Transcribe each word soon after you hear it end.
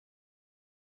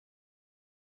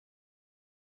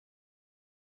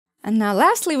And now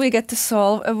lastly we get to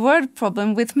solve a word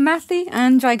problem with Mathy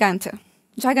and Giganto.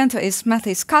 Giganto is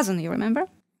Mathy's cousin, you remember?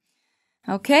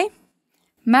 Okay.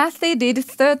 Mathy did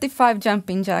 35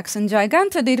 jumping jacks and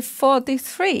Giganto did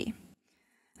 43.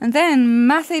 And then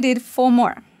Mathy did 4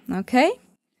 more. Okay.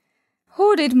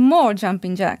 Who did more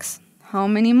jumping jacks? How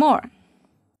many more?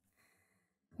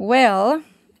 Well,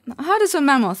 how does a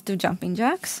mammoth do jumping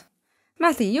jacks?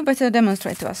 Mathy, you better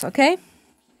demonstrate to us, okay?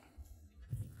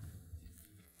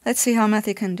 Let's see how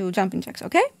Mathy can do jumping jacks,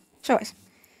 okay? Show us.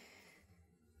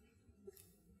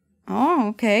 Oh,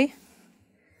 okay.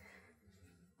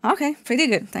 Okay, pretty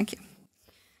good, thank you.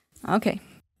 Okay.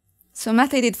 So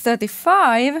Mathy did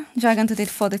 35, Giganto did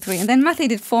 43, and then Mathy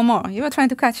did 4 more. You were trying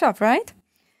to catch up, right?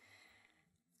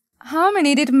 How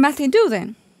many did Mathy do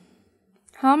then?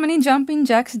 How many jumping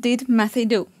jacks did Mathy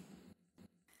do?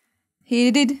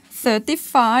 He did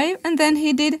 35 and then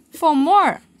he did 4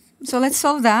 more. So let's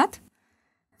solve that.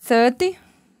 30,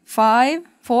 5,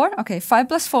 4. Okay, 5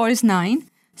 plus 4 is 9.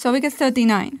 So we get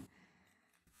 39.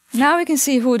 Now we can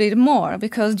see who did more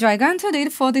because Giganto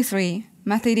did 43,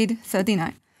 Mathy did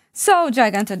 39. So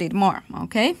Giganto did more,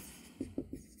 okay?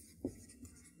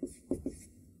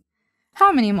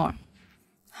 How many more?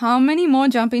 How many more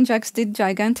jumping jacks did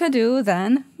Giganto do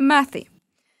than Mathy?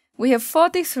 We have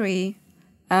 43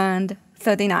 and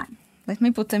 39. Let me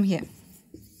put them here.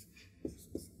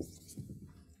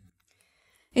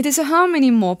 It is a how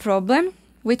many more problem,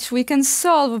 which we can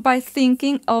solve by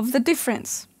thinking of the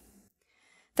difference.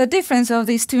 The difference of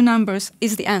these two numbers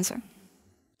is the answer.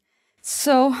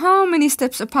 So how many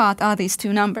steps apart are these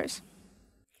two numbers?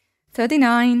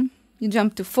 39, you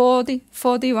jump to 40,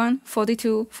 41,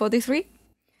 42, 43.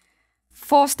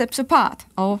 4 steps apart,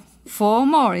 or 4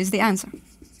 more is the answer.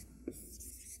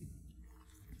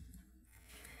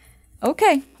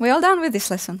 Okay, we're all done with this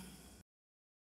lesson.